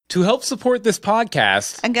To help support this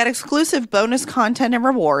podcast and get exclusive bonus content and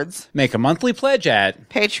rewards, make a monthly pledge at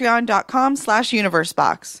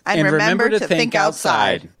patreon.com/universebox. And remember to think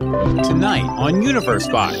outside. Tonight on Universe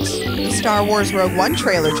Box. Star Wars Rogue One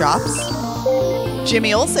trailer drops.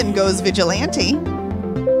 Jimmy Olsen goes vigilante.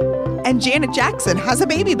 And Janet Jackson has a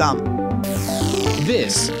baby bump.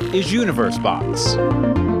 This is Universe Box.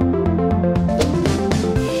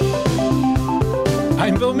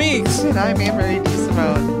 I'm Bill Meeks. And I'm Anne-Marie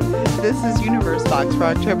DeSimone. This is Universe Box for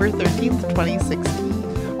October 13th, 2016.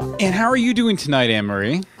 And how are you doing tonight,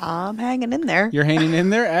 Anne-Marie? I'm hanging in there. You're hanging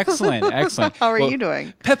in there? Excellent, excellent. How are you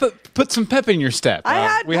doing? Put some pep in your step.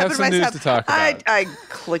 We have some news to talk about. I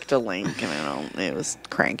clicked a link and it was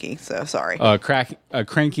cranky, so sorry. A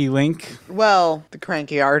cranky link? Well, the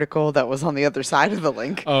cranky article that was on the other side of the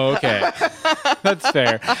link. Oh, okay. That's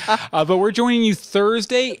fair. But we're joining you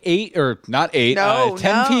Thursday, 10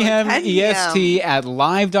 p.m. EST at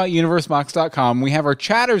live.universebox.com. We have our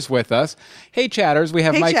chatters with us. Hey, chatters. We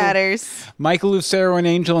have Michael Lucero and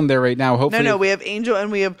Angel in there right now. Hopefully, No, we have Angel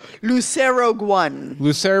and we have Lucero Guan.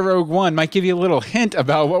 Lucero Rogue One might give you a little hint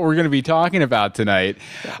about what we're going to be talking about tonight.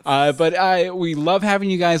 Yes. But we love having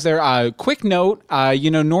you guys there. Quick note,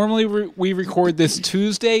 normally we record this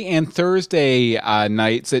Tuesday and Thursday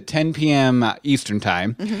nights at 10 p.m. Eastern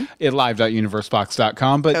Time at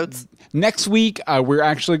live.universebox.com. But next week, we're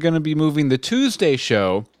actually going to be moving the Tuesday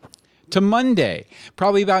show to Monday,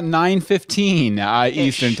 probably about 9:15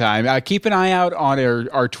 Eastern Time. Keep an eye out on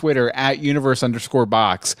our Twitter at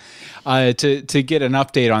universe_box to get an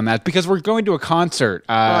update on that, because we're going to a concert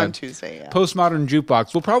on Tuesday. Yeah. Postmodern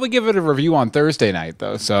Jukebox. We'll probably give it a review on Thursday night,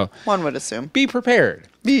 though. So one would assume. Be prepared.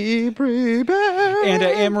 Be prepared. And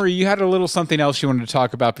Anne-Marie, you had a little something else you wanted to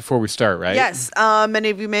talk about before we start, right? Yes.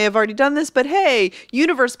 Many of you may have already done this, but hey,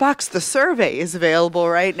 Universe Box, the survey is available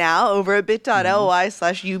right now over at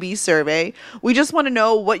bit.ly/UB survey. We just want to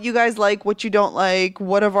know what you guys like, what you don't like,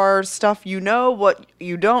 what of our stuff you know, what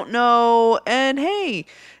you don't know, and hey,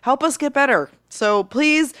 help us get better. So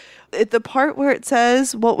please, at the part where it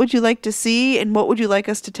says, what would you like to see and what would you like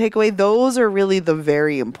us to take away, those are really the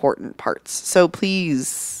very important parts. So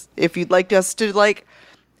please, if you'd like us to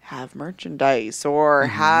have merchandise or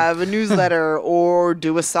have a newsletter or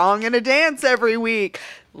do a song and a dance every week,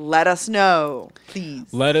 let us know, please.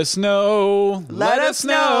 Let us know. Let us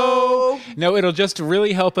know. No, it'll just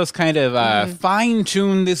really help us kind of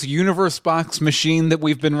fine-tune this Universe Box machine that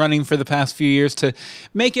we've been running for the past few years to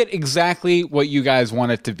make it exactly what you guys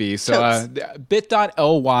want it to be. So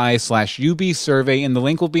bit.ly/UB survey, and the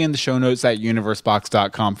link will be in the show notes at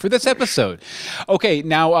universebox.com for this episode. Okay,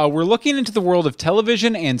 now we're looking into the world of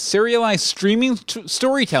television and serialized streaming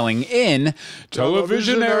storytelling in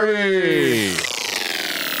Televisionary.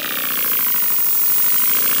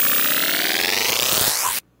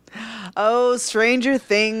 Oh, Stranger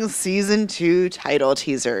Things Season 2 title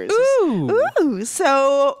teasers. Ooh.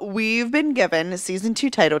 So we've been given Season 2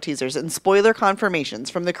 title teasers and spoiler confirmations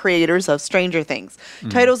from the creators of Stranger Things.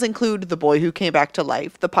 Titles include The Boy Who Came Back to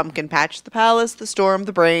Life, The Pumpkin Patch, The Palace, The Storm,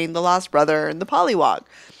 The Brain, The Lost Brother, and The Pollywog.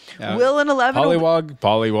 Will and 11...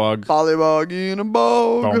 Pollywog in a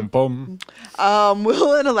bog.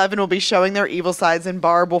 Will and 11 will be showing their evil sides, and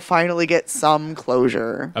Barb will finally get some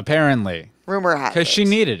closure. Apparently. Rumor has it. Because she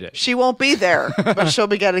needed it. She won't be there, but she'll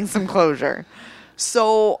be getting some closure.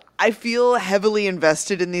 So I feel heavily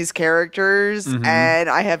invested in these characters, and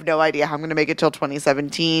I have no idea how I'm going to make it till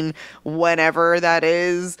 2017, whenever that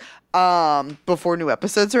is, before new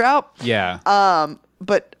episodes are out. Yeah.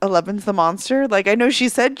 But 11's the monster. I know she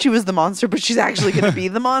said she was the monster, but she's actually going to be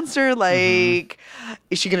the monster.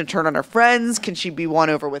 Is she going to turn on her friends? Can she be won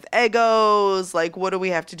over with egos? What do we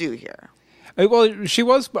have to do here? Well, she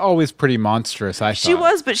was always pretty monstrous, I thought. She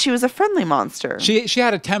was, but she was a friendly monster. She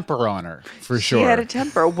had a temper on her, for sure. She had a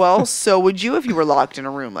temper. Well, so would you if you were locked in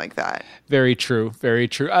a room like that. Very true. Very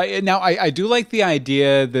true. Now, I do like the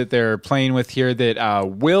idea that they're playing with here that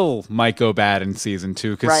Will might go bad in season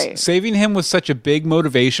 2. Because saving him was such a big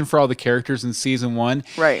motivation for all the characters in season 1.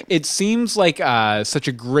 Right. It seems like such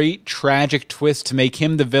a great, tragic twist to make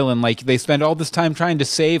him the villain. They spend all this time trying to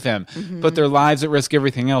save him, put their lives at risk,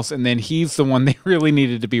 everything else, and then he's the one they really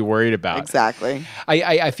needed to be worried about. Exactly.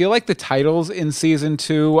 I feel like the titles in season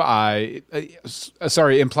 2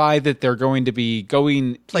 imply that they're going to be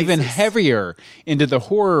going even heavier into the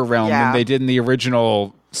horror realm than they did in the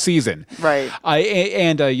original season. Right.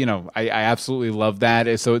 I absolutely love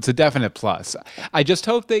that. So it's a definite plus. I just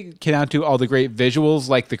hope they can outdo all the great visuals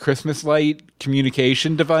like the Christmas light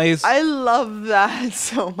communication device. I love that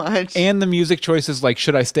so much. And the music choices like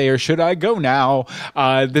Should I Stay or Should I Go Now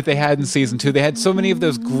that they had in season 2. They had so many of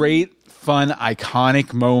those great fun,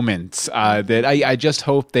 iconic moments that I just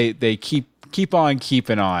hope they keep on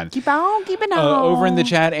keeping on. Keep on keeping on. Over in the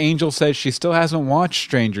chat, Angel says she still hasn't watched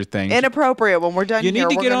Stranger Things. Inappropriate. When we're done You here,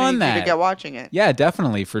 need to we're get gonna on need that. you to get watching it. Yeah,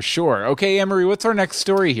 definitely, for sure. Okay, Emery, what's our next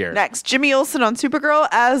story here? Next, Jimmy Olsen on Supergirl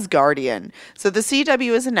as Guardian. So the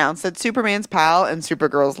CW has announced that Superman's pal and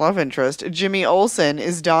Supergirl's love interest, Jimmy Olsen,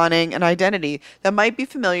 is donning an identity that might be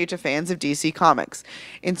familiar to fans of DC Comics.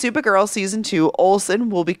 In Supergirl Season 2, Olsen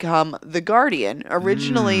will become the Guardian,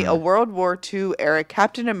 originally a World War II era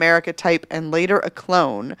Captain America type and later a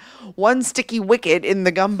clone. One sticky wicket in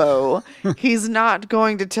the gumbo. He's not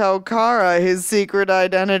going to tell Kara his secret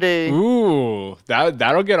identity. Ooh,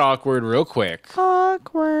 that'll get awkward real quick.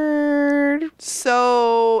 Awkward.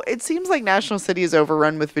 So it seems like National City is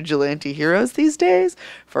overrun with vigilante heroes these days.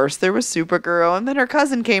 First there was Supergirl, and then her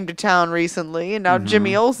cousin came to town recently, and now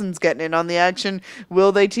Jimmy Olsen's getting in on the action.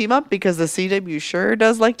 Will they team up? Because the CW sure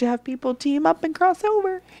does like to have people team up and cross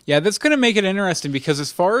over. Yeah, that's going to make it interesting because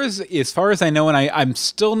as far as I know, and I'm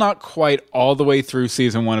still not quite all the way through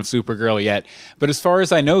season 1 of Supergirl yet, but as far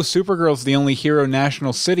as I know, Supergirl's the only hero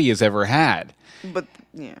National City has ever had. But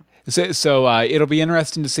yeah. So it'll be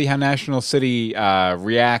interesting to see how National City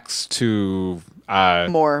reacts to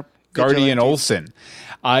More Guardian vigilantes. Olsen.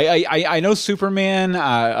 I know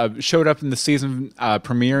Superman showed up in the season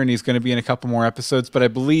premiere, and he's going to be in a couple more episodes. But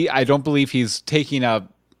I don't believe he's taking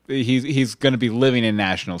up. He's going to be living in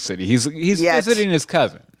National City. He's Yet. visiting his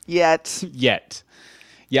cousin. Yet. Yeah.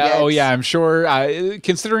 Yes. Oh, yeah. I'm sure.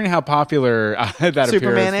 Considering how popular that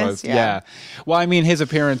Superman appearance is? was, Yeah. Well, I mean, his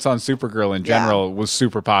appearance on Supergirl in Yeah. general was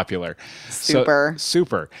super popular.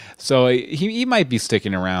 Super. So he might be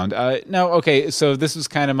sticking around. No. Okay. So this is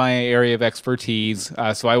kind of my area of expertise.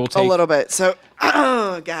 So I will A take little bit. So,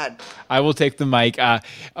 oh, God. I will take the mic.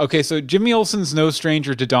 Okay, so Jimmy Olsen's no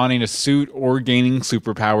stranger to donning a suit or gaining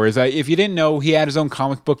superpowers. If you didn't know, he had his own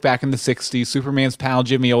comic book back in the 60s, Superman's pal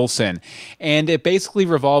Jimmy Olsen. And it basically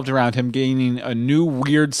revolved around him gaining a new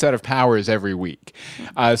weird set of powers every week.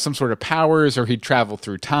 Some sort of powers, or he'd travel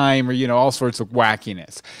through time, or, all sorts of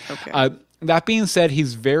wackiness. Okay. That being said,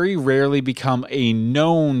 he's very rarely become a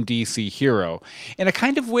known DC hero, and I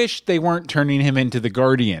kind of wish they weren't turning him into the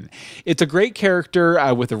Guardian. It's a great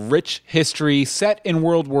character with a rich history set in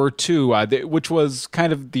World War II, which was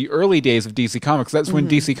kind of the early days of DC Comics. That's when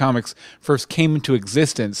DC Comics first came into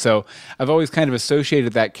existence, so I've always kind of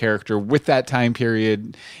associated that character with that time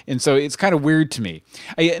period, and so it's kind of weird to me.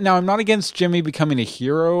 Now, I'm not against Jimmy becoming a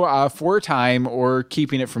hero for a time or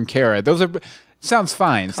keeping it from Kara. Sounds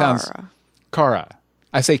fine. Kara.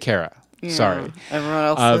 I say Kara. Yeah, Sorry. Everyone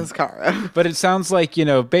else says Kara. But it sounds like,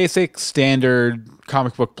 basic, standard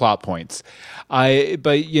comic book plot points. I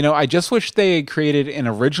just wish they had created an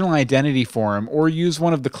original identity for him or use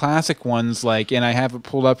one of the classic ones and I have it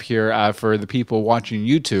pulled up here for the people watching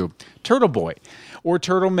YouTube, Turtle Boy. Or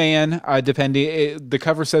Turtle Man, depending. The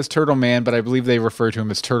cover says Turtle Man, but I believe they refer to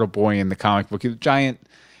him as Turtle Boy in the comic book. He's a giant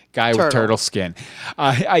guy with turtle skin.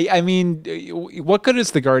 I mean, what good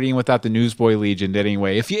is the Guardian without the Newsboy Legion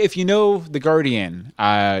anyway? If you know the Guardian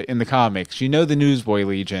in the comics, you know the Newsboy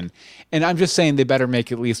Legion, and I'm just saying they better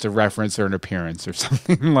make at least a reference or an appearance or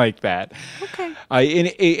something like that. Okay.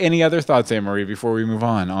 Any other thoughts, Anne-Marie, before we move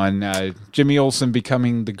on Jimmy Olsen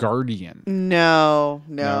becoming the Guardian? No.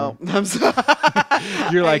 I'm sorry.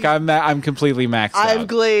 You're like, I'm completely maxed out. I've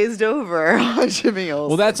glazed over on Jimmy Olsen.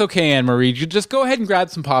 Well, that's okay, Anne-Marie. You just go ahead and grab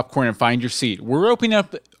some popcorn and find your seat. We're opening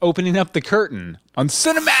up the curtain on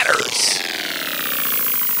Cinematters.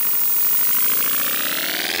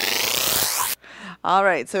 All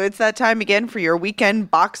right, so it's that time again for your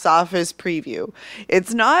weekend box office preview.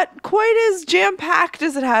 It's not quite as jam-packed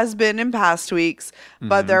as it has been in past weeks,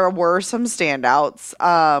 but there were some standouts.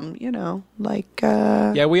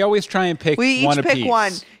 Yeah, we always try and pick we one each pick apiece.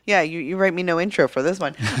 one. Yeah, you write me no intro for this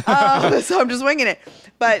one. So I'm just winging it.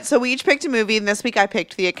 But so we each picked a movie, and this week I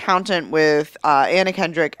picked The Accountant with Anna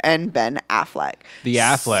Kendrick and Ben Affleck. The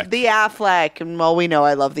Affleck. And well, we know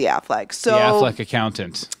I love The Affleck. So The Affleck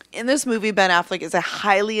Accountant. in this movie, Ben Affleck is a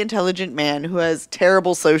highly intelligent man who has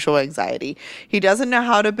terrible social anxiety. He doesn't know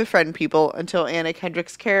how to befriend people until Anna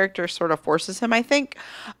Kendrick's character sort of forces him, I think.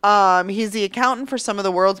 He's the accountant for some of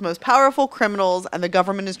the world's most powerful criminals, and the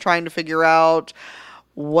government is trying to figure out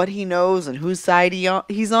what he knows and whose side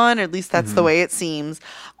he's on. At least that's the way it seems.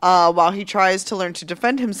 While he tries to learn to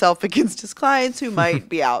defend himself against his clients who might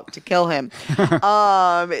be out to kill him.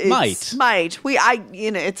 It's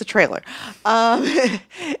a trailer.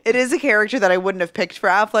 It is a character that I wouldn't have picked for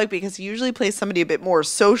Affleck because he usually plays somebody a bit more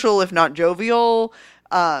social, if not jovial.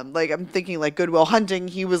 Like I'm thinking like Good Will Hunting,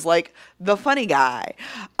 he was like the funny guy.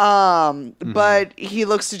 But he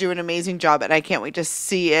looks to do an amazing job, and I can't wait to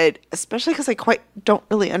see it, especially because I quite don't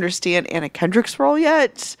really understand Anna Kendrick's role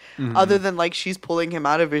yet, other than like she's pulling him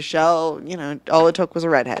out of his shell. You know, all it took was a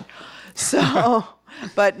redhead. So,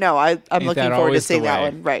 but no, I'm Ain't looking that forward to always seeing the that way?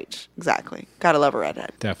 one. Right, exactly. Gotta love a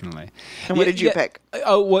redhead. Definitely. And what did you pick?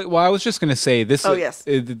 Oh, well, I was just going to say this. Oh, yes.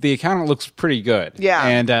 The accountant looks pretty good. Yeah.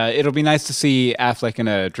 And it'll be nice to see Affleck in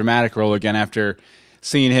a dramatic role again after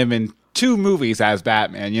seeing him in 2 movies as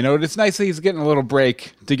Batman. You know, it's nice that he's getting a little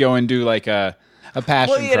break to go and do like a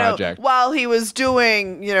passion project. While he was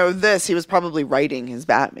doing, this, he was probably writing his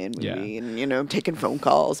Batman movie and, taking phone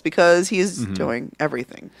calls because he's doing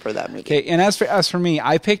everything for that movie. Okay, and as for me,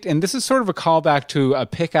 I picked, and this is sort of a callback to a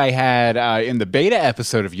pick I had in the beta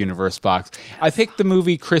episode of Universe Box. I picked the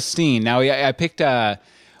movie Christine. Now, I picked,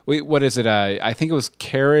 what is it? I think it was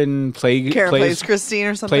Karen plays Christine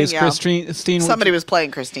or something. Plays Christine. Somebody was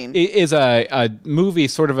playing Christine. It is a movie,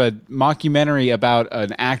 sort of a mockumentary about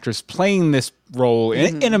an actress playing this role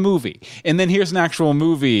in a movie, and then here's an actual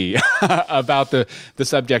movie about the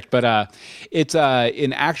subject, but it's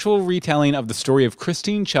an actual retelling of the story of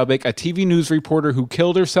Christine Chubbuck, a TV news reporter who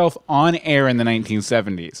killed herself on air in the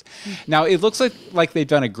 1970s. Now it looks like they've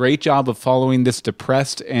done a great job of following this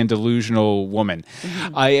depressed and delusional woman.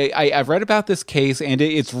 I've read about this case, and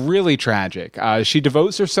it's really tragic. She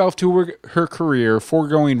devotes herself to her career,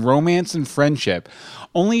 foregoing romance and friendship,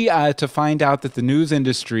 only to find out that the news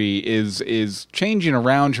industry is changing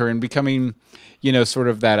around her and becoming, sort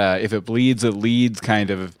of that if it bleeds, it leads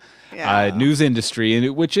kind of news industry,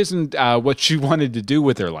 and which isn't what she wanted to do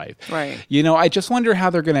with her life. Right. I just wonder how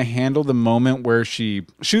they're going to handle the moment where she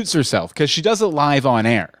shoots herself, because she does it live on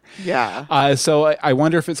air. Yeah. So I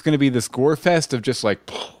wonder if it's going to be this gore fest of just like,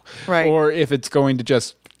 right, or if it's going to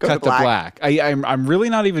just cut to black. I'm really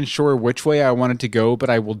not even sure which way I want it to go,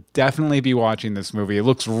 but I will definitely be watching this movie. It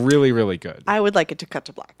looks really, really good. I would like it to cut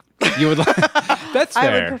to black. You would like? That's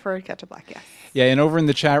fair. I would prefer it cut to black. Yes. Yeah, and over in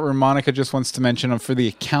the chat room, Monica just wants to mention for The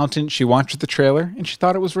Accountant, she watched the trailer and she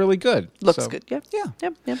thought it was really good. Looks good. Yep.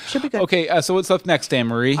 Yep. Should be good. Okay, so what's up next,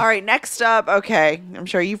 Anne-Marie? All right, next up, okay, I'm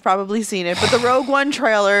sure you've probably seen it, but the Rogue One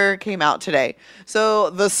trailer came out today.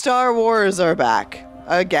 So the Star Wars are back.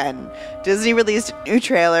 Again, Disney released a new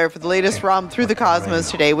trailer for the latest romp through the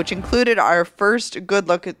cosmos today, which included our first good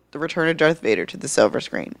look at the return of Darth Vader to the silver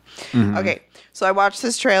screen. Okay, so I watched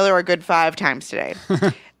this trailer a good 5 times today.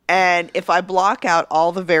 And if I block out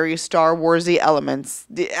all the very Star Warsy elements,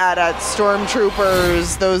 the AT-AT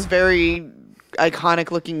stormtroopers, those very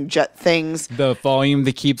iconic looking jet things, the volume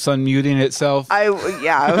that keeps unmuting itself. I'm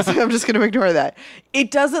just going to ignore that.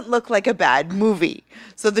 It doesn't look like a bad movie.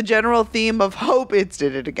 So the general theme of hope, of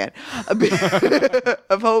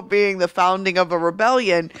hope being the founding of a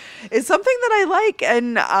rebellion, is something that I like.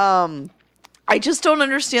 And I just don't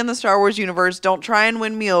understand the Star Wars universe. Don't try and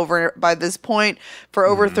win me over. By this point, for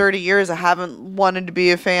over 30 years, I haven't wanted to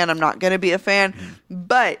be a fan. I'm not going to be a fan.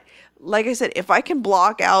 But like I said, if I can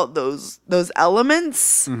block out those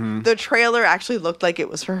elements, the trailer actually looked like it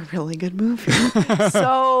was for a really good movie.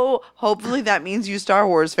 So hopefully that means you Star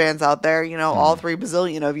Wars fans out there, all 3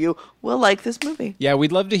 bazillion of you, will like this movie. Yeah,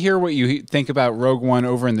 we'd love to hear what you think about Rogue One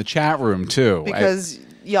over in the chat room, too. Because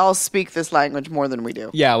y'all speak this language more than we do.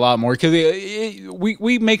 Yeah, a lot more. Because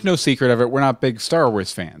we make no secret of it. We're not big Star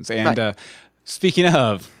Wars fans. And speaking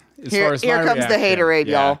of, here comes the haterade,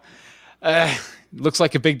 y'all. Looks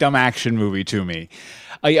like a big dumb action movie to me.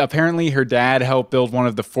 Apparently, her dad helped build one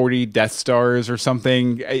of the 40 Death Stars or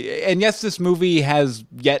something. And yes, this movie has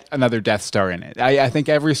yet another Death Star in it. I think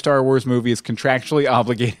every Star Wars movie is contractually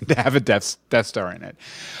obligated to have a Death Star in it.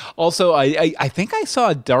 Also, I think I saw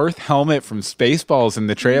a Darth helmet from Spaceballs in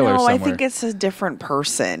the trailer somewhere. I think it's a different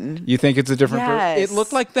person. You think it's a different person? Yes. It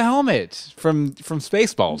looked like the helmet from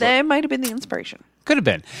Spaceballs. That might have been the inspiration. Could have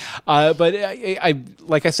been. But I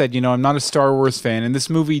like I said, I'm not a Star Wars fan, and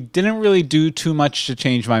this movie didn't really do too much to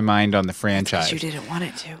change my mind on the franchise. You didn't want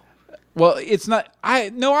it to. Well, it's not.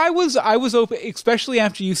 I was open, especially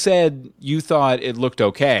after you said you thought it looked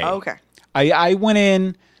okay. Okay. I went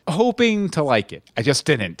in hoping to like it. I just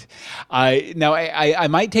didn't. Now, I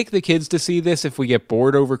might take the kids to see this if we get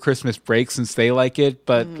bored over Christmas break, since they like it.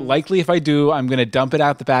 But likely, if I do, I'm going to dump it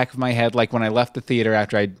out the back of my head, like when I left the theater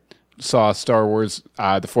after I saw Star Wars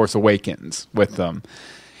The Force Awakens with them.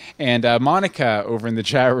 And Monica over in the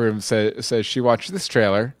chat room says she watched this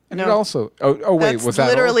trailer. And it also... Oh, wait, That's was that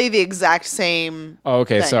literally the exact same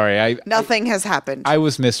okay, thing. sorry. Nothing has happened. I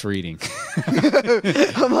was misreading.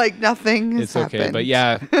 I'm like, nothing has It's okay, happened. but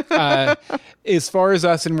yeah. As far as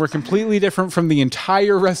us, and we're completely different from the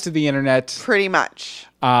entire rest of the internet. Pretty much.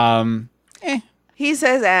 Eh, He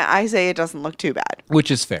says, I say it doesn't look too bad. which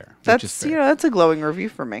is fair. That's that's a glowing review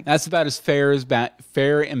for me. That's about as fair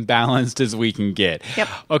and balanced as we can get. Yep.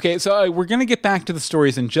 Okay, so we're going to get back to the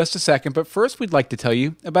stories in just a second, but first we'd like to tell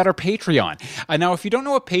you about our Patreon. Now, if you don't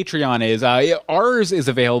know what Patreon is, ours is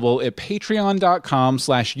available at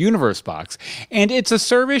patreon.com/universebox, and it's a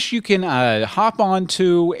service you can hop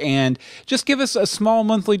onto and just give us a small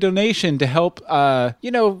monthly donation to help, help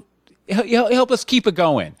us keep it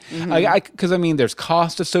going. Because, there's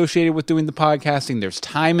cost associated with doing the podcasting. There's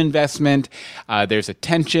time investment. There's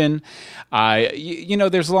attention.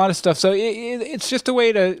 There's a lot of stuff. So it's just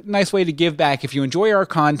nice way to give back. If you enjoy our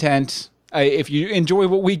content, if you enjoy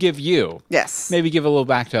what we give you, Yes. maybe give a little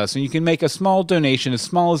back to us. And you can make a small donation, as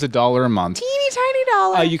small as $1 a month. Teeny tiny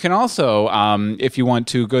dollar. You can also, if you want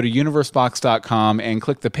to, go to universebox.com and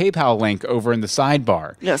click the PayPal link over in the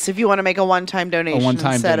sidebar. Yes, if you want to make a one-time donation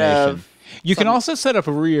instead of... You can also set up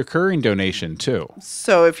a reoccurring donation, too.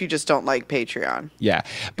 So if you just don't like Patreon. Yeah.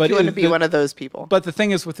 But You want to be one of those people. But the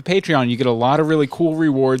thing is, with the Patreon, you get a lot of really cool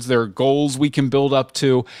rewards. There are goals we can build up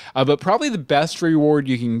to. But probably the best reward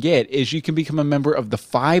you can get is you can become a member of the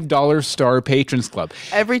 $5 Star Patrons Club.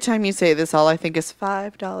 Every time you say this, all I think is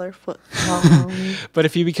 $5 football. But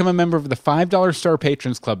if you become a member of the $5 Star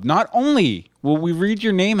Patrons Club, not only will we read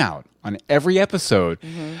your name out on every episode,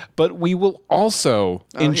 but we will also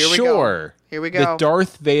ensure Here we go. that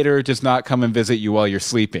Darth Vader does not come and visit you while you're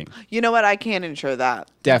sleeping. You know what? I can't ensure that.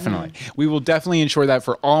 Definitely. We will definitely ensure that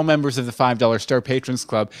for all members of the $5 Star Patrons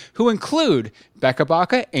Club, who include Becca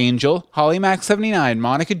Baca, Angel, Holly Mac 79,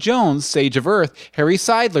 Monica Jones, Sage of Earth, Harry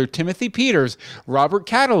Seidler, Timothy Peters, Robert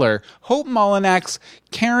Cattler, Hope Molinax,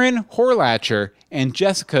 Karen Horlatcher, and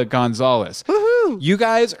Jessica Gonzalez. Woohoo! You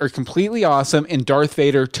guys are completely awesome, and Darth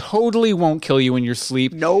Vader totally won't kill you in your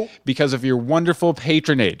sleep. Nope. Because of your wonderful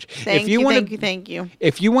patronage. Thank you.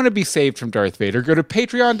 If you want to be saved from Darth Vader, go to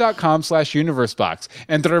patreon.com/universebox.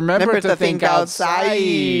 And remember to think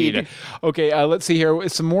outside. Okay, let's see here.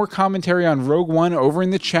 Some more commentary on Rogue One over in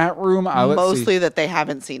the chat room. Mostly that they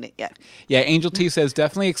haven't seen it yet. Yeah, Angel T says,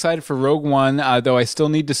 definitely excited for Rogue One, though I still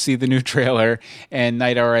need to see the new trailer. And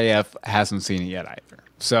Night RAF hasn't seen it yet either.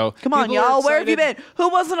 So Come on, people are y'all. Where have you excited. been? Who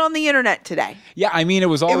wasn't on the internet today? Yeah, it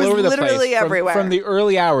was all It was over the place. literally everywhere. From the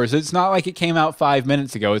early hours. It's not like it came out 5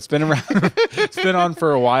 minutes ago. It's been around. It's been on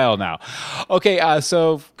for a while now. Okay,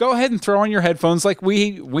 so go ahead and throw on your headphones like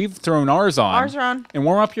we've thrown ours on. Ours are on. And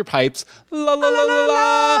warm up your pipes. La la la la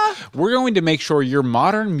la. We're going to make sure your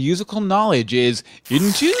modern musical knowledge is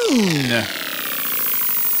in tune.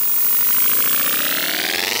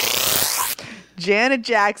 Janet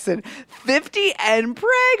Jackson, 50 and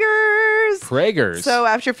preggers. Preggers. So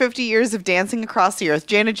after 50 years of dancing across the earth,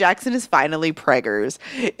 Janet Jackson is finally preggers.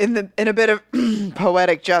 In a bit of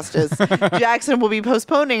poetic justice, Jackson will be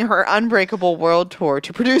postponing her Unbreakable World Tour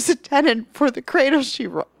to produce a tenant for the cradle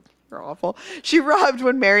you're awful. She robbed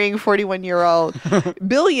when marrying 41-year-old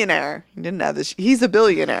billionaire. He didn't have this. He's a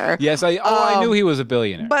billionaire. Yes, I knew he was a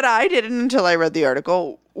billionaire. But I didn't until I read the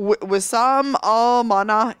article. Wissam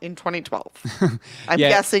Al-Mana in 2012. I'm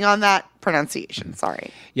guessing on that pronunciation. Sorry.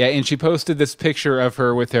 Yeah, and she posted this picture of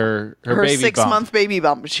her with her baby 6-month baby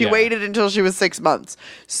bump. She waited until she was 6 months.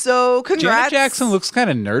 So congrats. Janet Jackson looks kind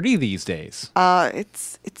of nerdy these days.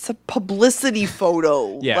 It's a publicity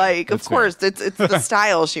photo. Yeah, like, of that's course, it's the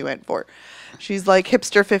style she went for. She's like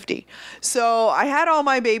hipster 50. So I had all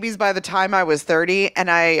my babies by the time I was 30,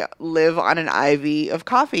 and I live on an IV of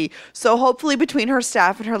coffee. So hopefully between her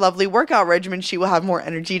staff and her lovely workout regimen, she will have more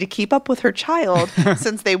energy to keep up with her child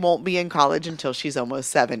since they won't be in college until she's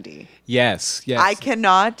almost 70. Yes. I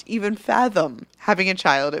cannot even fathom having a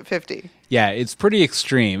child at 50. Yeah, it's pretty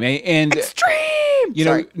extreme. And Extreme!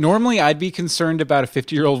 know, normally I'd be concerned about a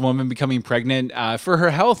 50-year-old woman becoming pregnant for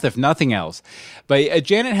her health, if nothing else. But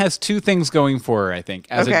Janet has two things going for her, I think.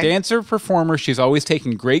 As a dancer performer, she's always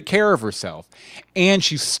taken great care of herself. And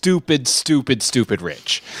she's stupid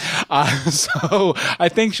rich. So I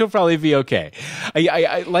think she'll probably be okay.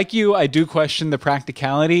 I like you, I do question the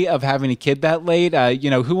practicality of having a kid that late.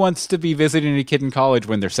 Who wants to be visiting a kid in college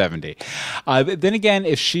when they're 70? But then again,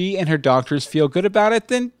 if she and her doctors feel good about it,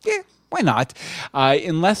 then why not?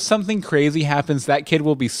 Unless something crazy happens, that kid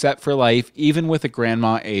will be set for life, even with a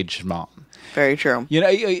grandma-aged mom. Very true. You know,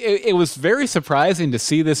 it was very surprising to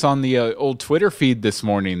see this on the old Twitter feed this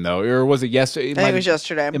morning, though. Or was it yesterday? I think it was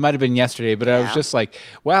yesterday. It might have been yesterday, but I was just like,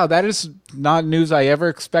 wow, that is not news I ever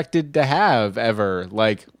expected to have, ever.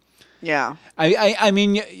 Like, yeah. I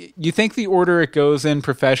mean, you think the order it goes in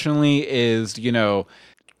professionally is, you know,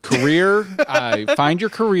 career, find your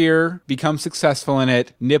career, become successful in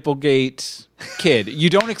it, nipplegate, kid. You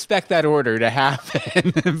don't expect that order to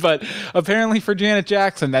happen, but apparently for Janet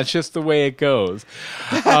Jackson, that's just the way it goes.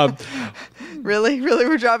 Really?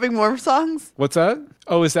 We're dropping more songs? What's that?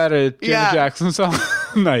 Oh, is that a Janet Jackson song?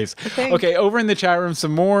 Nice. Okay, over in the chat room,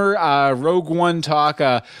 some more Rogue One talk.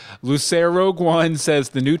 Lucero Rogue One says,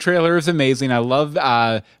 the new trailer is amazing. I love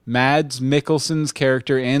Mads Mikkelsen's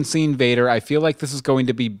character and seeing Vader. I feel like this is going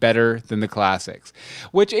to be better than the classics,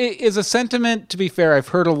 which is a sentiment, to be fair, I've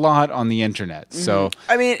heard a lot on the internet. So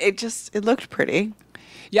I mean, it looked pretty.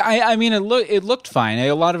 Yeah, I mean, it looked fine.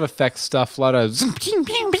 A lot of effects stuff, a lot of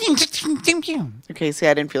Okay, see,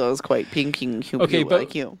 I didn't feel it was quite pink okay, but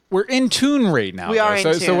like you. We're in tune right now. We are in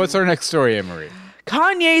tune. So what's our next story, Anne-Marie?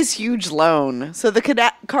 Kanye's huge loan. So the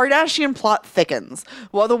Kardashian plot thickens.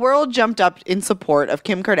 While the world jumped up in support of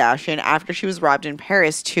Kim Kardashian after she was robbed in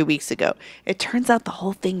Paris 2 weeks ago, it turns out the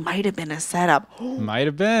whole thing might have been a setup. Might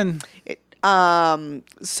have been.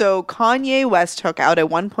 So Kanye West took out a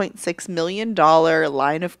 $1.6 million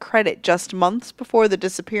line of credit just months before the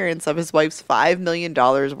disappearance of his wife's $5 million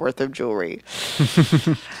worth of jewelry.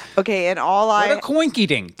 Okay, and what a coinky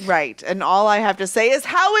dink. Right, and all I have to say is,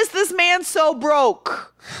 how is this man so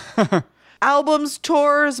broke? Albums,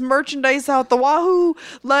 tours, merchandise out the wahoo.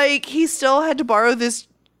 Like, he still had to borrow this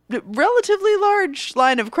relatively large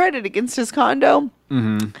line of credit against his condo.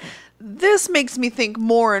 Mm-hmm. This makes me think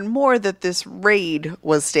more and more that this raid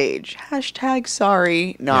was staged. #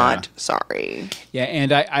 sorry, not sorry. Yeah,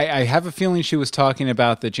 and I have a feeling she was talking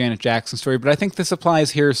about the Janet Jackson story, but I think this applies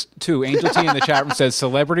here too. Angel T in the chat room says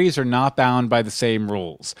celebrities are not bound by the same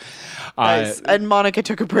rules. Nice. And Monica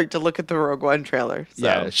took a break to look at the Rogue One trailer. So,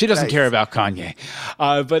 yeah, she doesn't care about Kanye.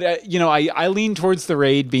 But, you know, I lean towards the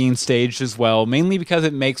raid being staged as well, mainly because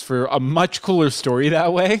it makes for a much cooler story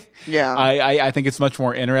that way. Yeah. I think it's much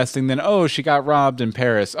more interesting than, oh, she got robbed in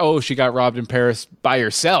Paris. Oh, she got robbed in Paris by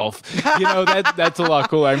herself. You know, that's a lot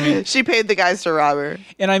cooler. I mean, she paid the guys to rob her.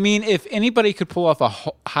 And I mean, if anybody could pull off a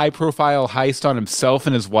high-profile heist on himself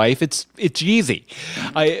and his wife, it's Yeezy.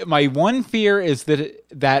 My one fear is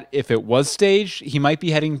that if it was staged, he might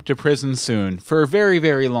be heading to prison soon for a very,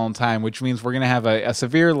 very long time, which means we're going to have a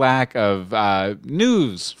severe lack of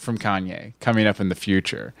news from Kanye coming up in the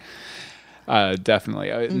future.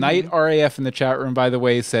 Definitely. Knight RAF in the chat room, by the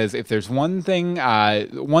way, says if there's one thing,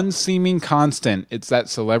 one seeming constant, it's that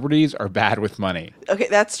celebrities are bad with money. Okay,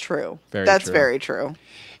 that's true. That's very true.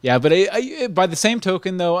 Yeah, but by the same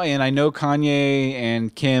token, though, and I know Kanye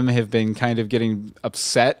and Kim have been kind of getting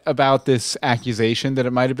upset about this accusation that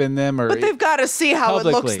it might have been them, but they've got to see how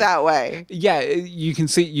publicly. It looks that way. Yeah, you can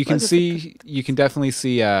definitely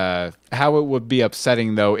see how it would be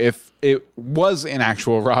upsetting though if it was an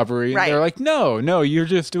actual robbery. Right. And they're like, no, you're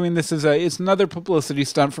just doing this as it's another publicity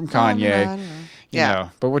stunt from Kanye. You know,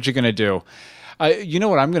 but what you gonna do? You know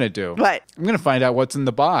what I'm going to do? What? I'm going to find out what's in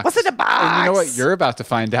the box. What's in the box? And you know what? You're about to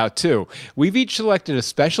find out, too. We've each selected a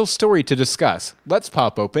special story to discuss. Let's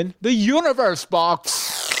pop open the Universe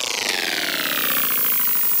Box.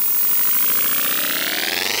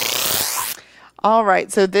 All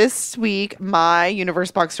right, so this week, my Universe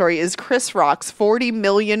Box story is Chris Rock's $40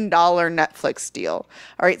 million Netflix deal.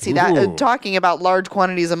 All right, see that talking about large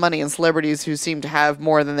quantities of money and celebrities who seem to have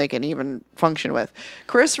more than they can even function with.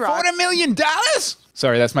 Chris Rock. $40 million?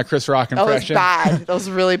 Sorry, that's my Chris Rock impression. That was bad. That was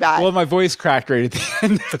really bad. Well, my voice cracked right at the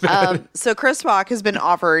end of it. So Chris Rock has been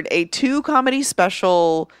offered a 2-comedy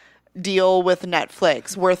special deal with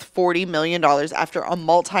Netflix worth $40 million after a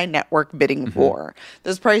multi-network bidding war.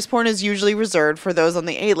 This price point is usually reserved for those on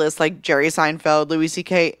the A-list like Jerry Seinfeld, Louis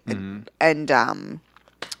C.K., and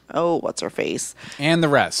what's her face? And the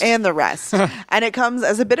rest. And it comes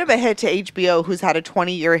as a bit of a hit to HBO, who's had a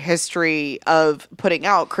 20-year history of putting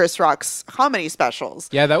out Chris Rock's comedy specials.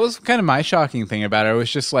 Yeah, that was kind of my shocking thing about it. It was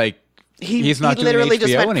just like, he's not literally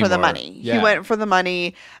doing HBO just went anymore. for the money. Yeah. He went for the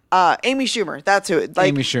money. Amy Schumer, that's who.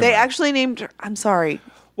 Amy Schumer. They actually named her. I'm sorry.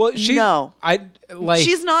 Well, she's no Jerry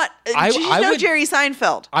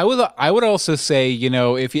Seinfeld. I would also say, you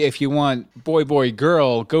know, if you want boy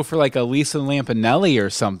girl, go for like a Lisa Lampanelli or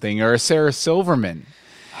something, or a Sarah Silverman.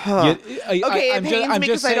 Okay, it pains me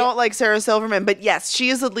because I don't like Sarah Silverman, but yes, she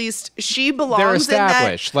is at least, she belongs They're in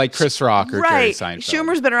established, that. like Chris Rock or Jerry Right. Seinfeld.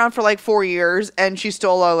 Schumer's been around for like 4 years, and she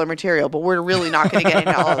stole all their material, but we're really not going to get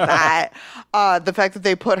into all of that. The fact that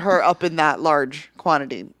they put her up in that large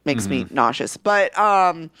quantity makes me nauseous. But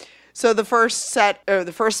so the first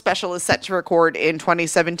special is set to record in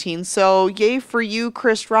 2017. So yay for you,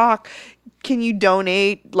 Chris Rock. Can you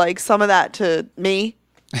donate like some of that to me?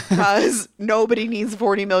 Because nobody needs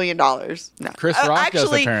 $40 million. No. Chris Rock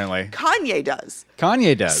does, apparently. Kanye does.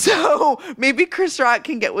 Kanye does. So maybe Chris Rock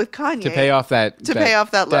can get with Kanye. To pay off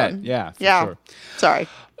that loan. Yeah, for yeah. sure. Sorry.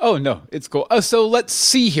 Oh, no, it's cool. So let's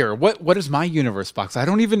see here. What is my universe box? I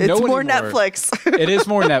don't even know anymore. It's more Netflix. It is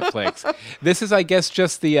more Netflix. This is, I guess,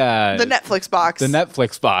 just the Netflix box. The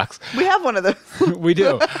Netflix box. We have one of those. We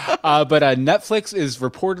do. But Netflix is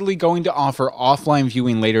reportedly going to offer offline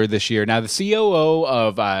viewing later this year. Now, the COO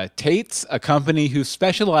of Tate's, a company who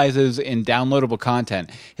specializes in downloadable content,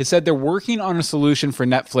 has said they're working on a solution for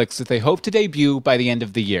Netflix that they hope to debut by the end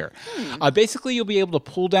of the year. Basically, you'll be able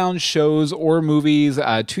to pull down shows or movies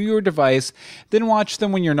to your device, then watch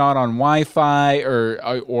them when you're not on Wi-Fi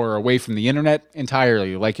or away from the internet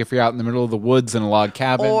entirely, like if you're out in the middle of the woods in a log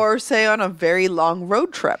cabin. Or, say, on a very long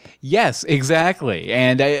road trip. Yes, exactly.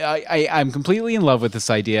 And I'm completely in love with this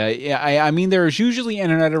idea. I mean, there's usually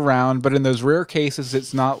internet around, but in those rare cases,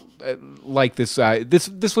 it's not like this.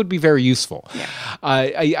 This would be very useful. Yeah.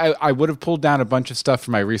 I would have pulled down a bunch of stuff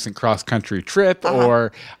for my recent cross-country trip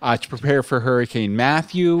or to prepare for Hurricane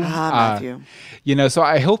Matthew. Matthew. So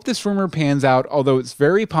I hope this rumor pans out, although it's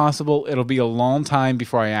very possible it'll be a long time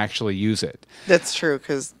before I actually use it. That's true,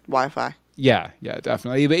 because Wi-Fi. Yeah,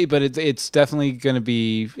 definitely. But it's definitely going to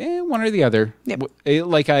be one or the other. Yep.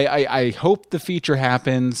 I hope the feature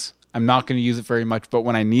happens. I'm not going to use it very much, but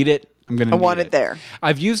when I need it, I'm going to want it there.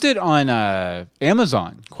 I've used it on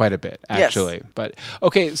Amazon quite a bit, actually. Yes. But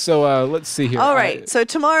okay, so let's see here. All right, so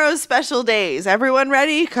tomorrow's special days. Everyone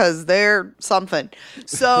ready? Because they're something.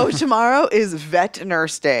 So tomorrow is Vet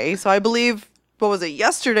Nurse Day. So I believe, what was it?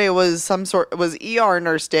 Yesterday was ER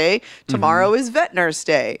Nurse Day. Tomorrow is Vet Nurse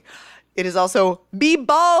Day. It is also Be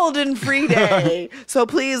Bald and Free Day. So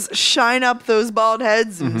please shine up those bald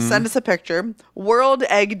heads and send us a picture. World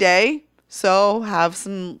Egg Day. So have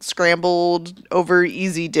some scrambled over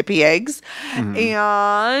easy dippy eggs.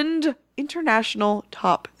 And International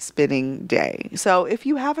Top Spinning Day. So if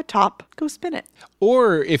you have a top, go spin it.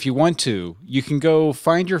 Or if you want to, you can go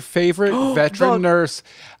find your favorite veteran nurse.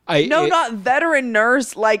 Not veteran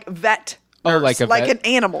nurse, like vet nurse. Oh, like an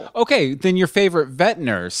animal. Okay, then your favorite vet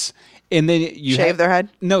nurse. And then you shave their head?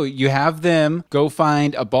 No, you have them go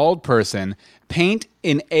find a bald person, paint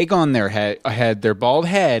an egg on their head, their bald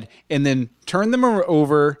head, and then turn them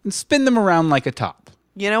over and spin them around like a top.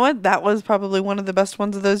 You know what? That was probably one of the best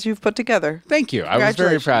ones of those you've put together. Thank you. I was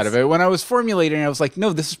very proud of it. When I was formulating, I was like,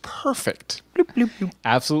 no, this is perfect. Bloop, bloop, bloop.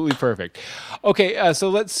 Absolutely perfect. Okay, so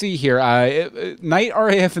let's see here. Night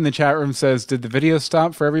RAF in the chat room says, did the video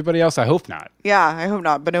stop for everybody else? I hope not. Yeah, I hope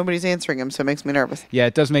not, but nobody's answering him, so it makes me nervous. Yeah,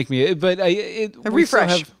 it does make me, but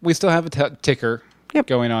refresh. We still have a ticker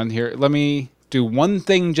going on here. Let me do one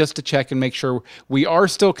thing just to check and make sure we are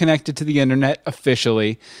still connected to the internet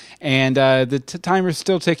officially, and the timer's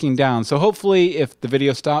still ticking down. So hopefully, if the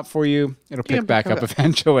video stopped for you, it'll pick back up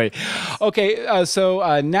eventually. Okay,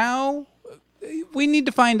 so now we need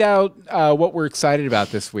to find out what we're excited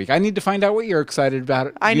about this week. I need to find out what you're excited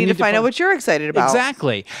about. I need to find out what you're excited about.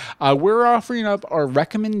 Exactly. We're offering up our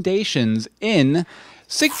recommendations in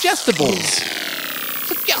Suggestibles.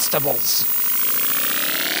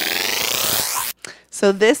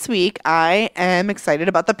 So this week, I am excited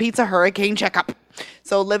about the Pizza Hurricane Checkup.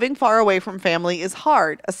 So living far away from family is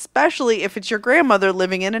hard, especially if it's your grandmother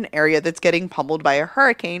living in an area that's getting pummeled by a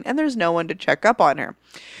hurricane and there's no one to check up on her.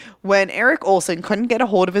 When Eric Olson couldn't get a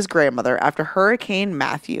hold of his grandmother after Hurricane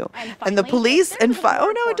Matthew, and the police and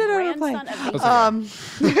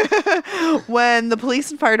when the police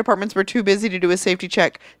and fire departments were too busy to do a safety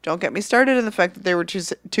check, don't get me started on the fact that they were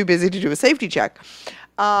too busy to do a safety check.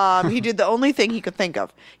 He did the only thing he could think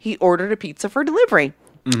of. He ordered a pizza for delivery.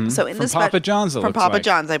 So in from Papa John's, from Papa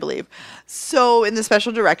John's, I believe. So in the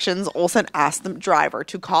special directions, Olson asked the driver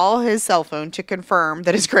to call his cell phone to confirm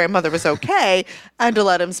that his grandmother was okay and to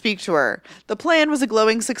let him speak to her. The plan was a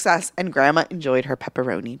glowing success, and Grandma enjoyed her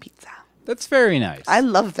pepperoni pizza. That's very nice. I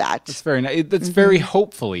love that. That's very nice. That's very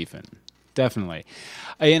hopeful, even. Definitely.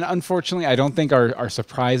 And unfortunately, I don't think our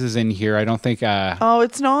surprise is in here. I don't think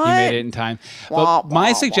it's not. You made it in time. But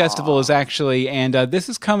my suggestible is actually, and this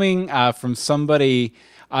is coming from somebody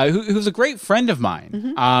who's a great friend of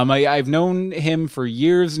mine. I've known him for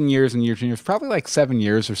years and years and years and years, probably like 7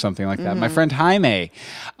 years or something like that. My friend Jaime,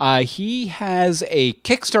 he has a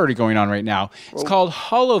Kickstarter going on right now. It's called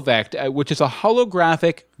HoloVect, which is a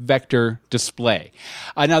holographic vector display.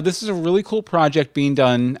 Now, this is a really cool project being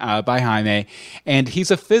done by Jaime, and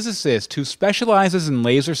he's a physicist who specializes in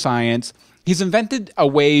laser science. He's invented a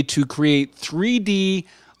way to create 3D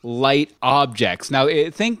light objects. Now,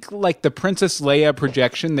 think like the Princess Leia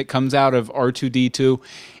projection that comes out of R2-D2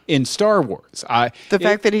 in Star Wars. The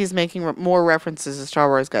fact that he's making more references to Star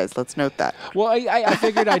Wars, guys, let's note that. Well, I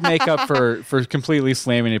figured I'd make up for completely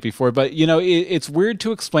slamming it before, but, it's weird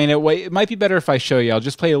to explain it. It might be better if I show you. I'll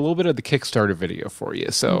just play a little bit of the Kickstarter video for you.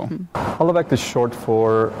 So, HoloVect is short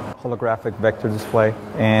for holographic vector display,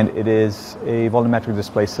 and it is a volumetric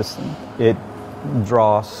display system. It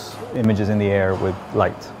draws images in the air with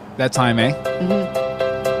light. That's Jaime.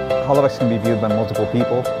 HoloVect can be viewed by multiple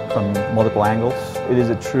people from multiple angles. It is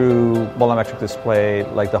a true volumetric display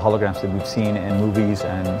like the holograms that we've seen in movies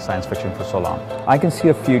and science fiction for so long. I can see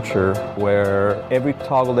a future where every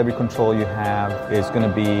toggle, every control you have is going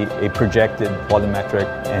to be a projected volumetric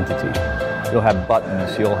entity. You'll have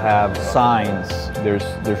buttons, you'll have signs, there's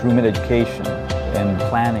room in education and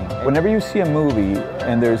planning. Whenever you see a movie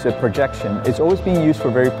and there's a projection, it's always being used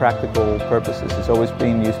for very practical purposes. It's always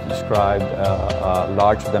being used to describe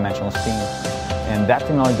large dimensional scenes. And that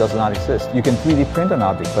technology does not exist. You can 3D print an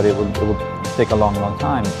object, but it will take a long, long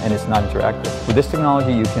time, and it's not interactive. With this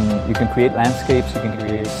technology, you can create landscapes, you can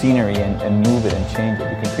create scenery and move it and change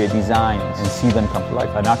it. You can create designs and see them come to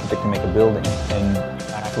life. An architect can make a building and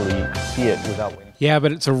actually see it without waiting. Yeah,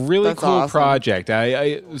 but it's a really cool awesome. project.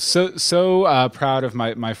 I so proud of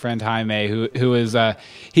my friend Jaime, who is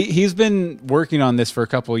he's been working on this for a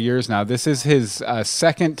couple of years now. This is his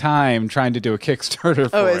second time trying to do a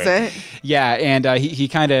Kickstarter for Oh, is it? Yeah, and he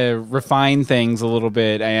kind of refined things a little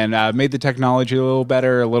bit and made the technology a little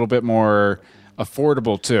better, a little bit more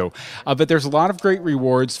affordable too. But there's a lot of great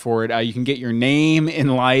rewards for it. You can get your name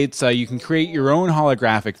in lights. You can create your own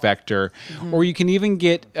holographic vector, or you can even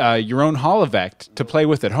get your own HoloVect to play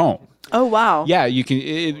with at home. Oh, wow. Yeah, you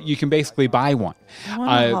can basically buy one.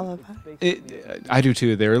 I want a HoloVect. I do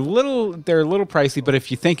too. They're a little pricey, but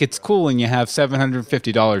if you think it's cool and you have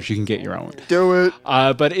 $750, you can get your own. Do it.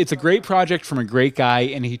 But it's a great project from a great guy,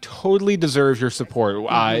 and he totally deserves your support.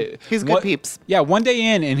 He's good peeps. Yeah, one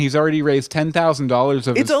day in, and he's already raised $10,000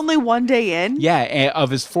 of It's only one day in? yeah, of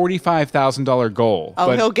his $45,000 goal. Oh,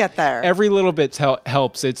 But he'll get there. Every little bit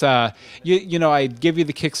helps. It's I give you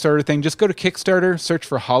the Kickstarter thing. Just go to Kickstarter, search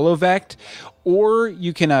for HoloVect, or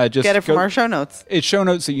you can just Get it from our show notes. It's show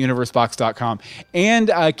notes at universebox.com.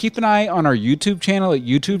 And keep an eye on our YouTube channel at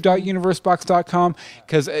youtube.universebox.com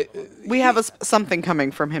because We have something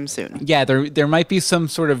coming from him soon. yeah, there might be some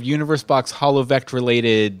sort of UniverseBox HoloVect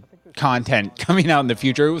related content coming out in the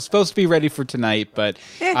future. It was supposed to be ready for tonight, but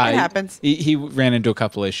It happens. He ran into a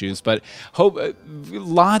couple issues, but hope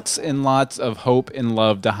lots and lots of hope and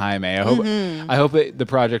love to Jaime. I hope the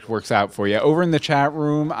project works out for you. Over in the chat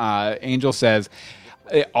room, Angel says,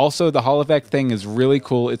 also, the HoloVect thing is really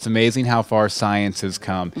cool. It's amazing how far science has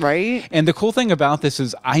come. Right? And the cool thing about this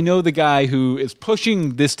is I know the guy who is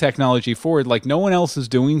pushing this technology forward. Like, no one else is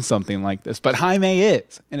doing something like this, but Jaime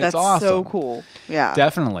is. And That's it's awesome. so cool. Yeah.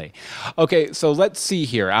 Definitely. Okay, so let's see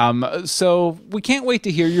here. So we can't wait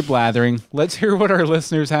to hear your blathering. Let's hear what our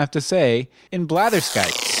listeners have to say in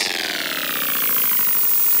Blatherskites.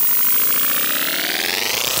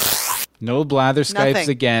 No Blatherskipes Nothing.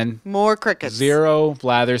 again. More crickets. 0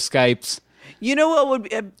 Blatherskipes. You know what would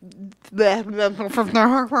be... let me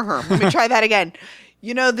try that again.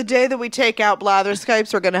 You know, the day that we take out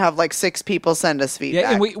Blatherskipes, we're going to have like 6 people send us feedback.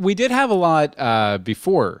 Yeah, and we did have a lot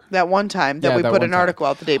before. That one time that we that put one an time. article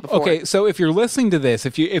out the day before. Okay, so if you're listening to this,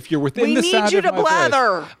 if you're within We the need sound you of to my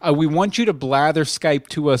blather. voice, we want you to blather Skype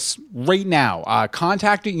to us right now.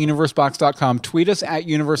 Contact at universebox.com. Tweet us at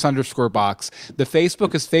universe_box. The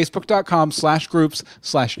Facebook is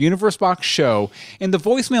facebook.com/groups/universebox show. And the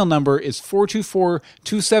voicemail number is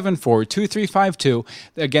 424-274-2352.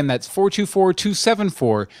 Again, that's 424-274-2352.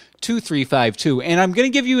 And I'm going to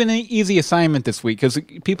give you an easy assignment this week because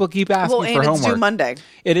people keep asking well, for and homework. it's due Monday.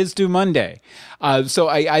 It is due Monday. So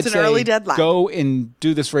I'd an say early deadline. go and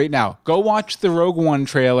do this right now. Go watch the Rogue One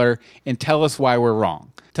trailer and tell us why we're wrong.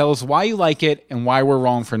 Tell us why you like it and why we're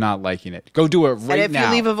wrong for not liking it. Go do it right now. And if you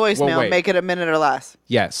leave a voicemail, make it a minute or less.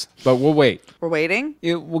 Yes, but we'll wait. We're waiting?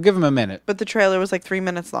 We'll give them a minute. But the trailer was like 3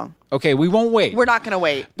 minutes long. Okay, we won't wait. We're not going to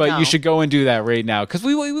wait. But No. you should go and do that right now because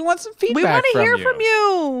we want some feedback We want to hear you. from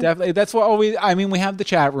you. definitely. That's what always. I mean, we have the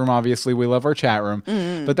chat room. Obviously, we love our chat room,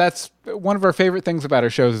 but that's one of our favorite things about our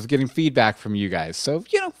shows is getting feedback from you guys. So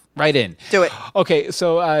write in. Do it. Okay,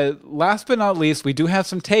 so last but not least, we do have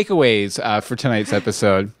some takeaways for tonight's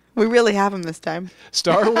episode. We really have them this time.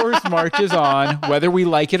 Star Wars marches on, whether we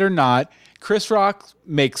like it or not. Chris Rock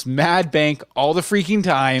makes mad bank all the freaking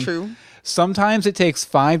time. True. Sometimes it takes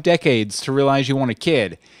 5 decades to realize you want a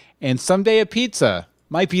kid. And someday a pizza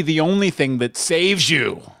might be the only thing that saves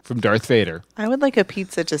you from Darth Vader. I would like a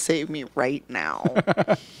pizza to save me right now.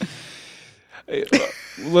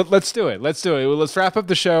 Let's do it. Let's wrap up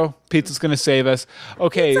the show. Pizza's going to save us.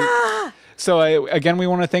 Okay. Pizza! So again, we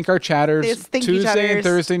want to thank our chatters. Yes, thank you, Tuesday and chatters.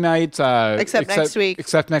 Thursday nights. Except next week.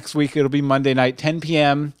 Except next week. It'll be Monday night, 10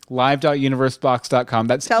 p.m., live.universebox.com.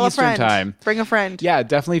 That's Tell Eastern a friend. time. Bring a friend. Yeah,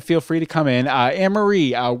 definitely feel free to come in.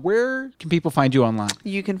 Anne-Marie, where can people find you online?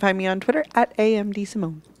 You can find me on Twitter at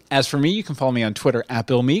AMDSimone. As for me, you can follow me on Twitter at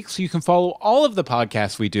Bill Meeks. You can follow all of the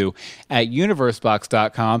podcasts we do at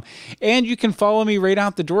universebox.com. And you can follow me right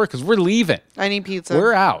out the door because we're leaving. I need pizza.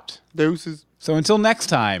 We're out. Deuces. So until next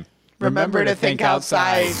time, Remember to think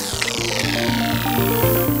outside.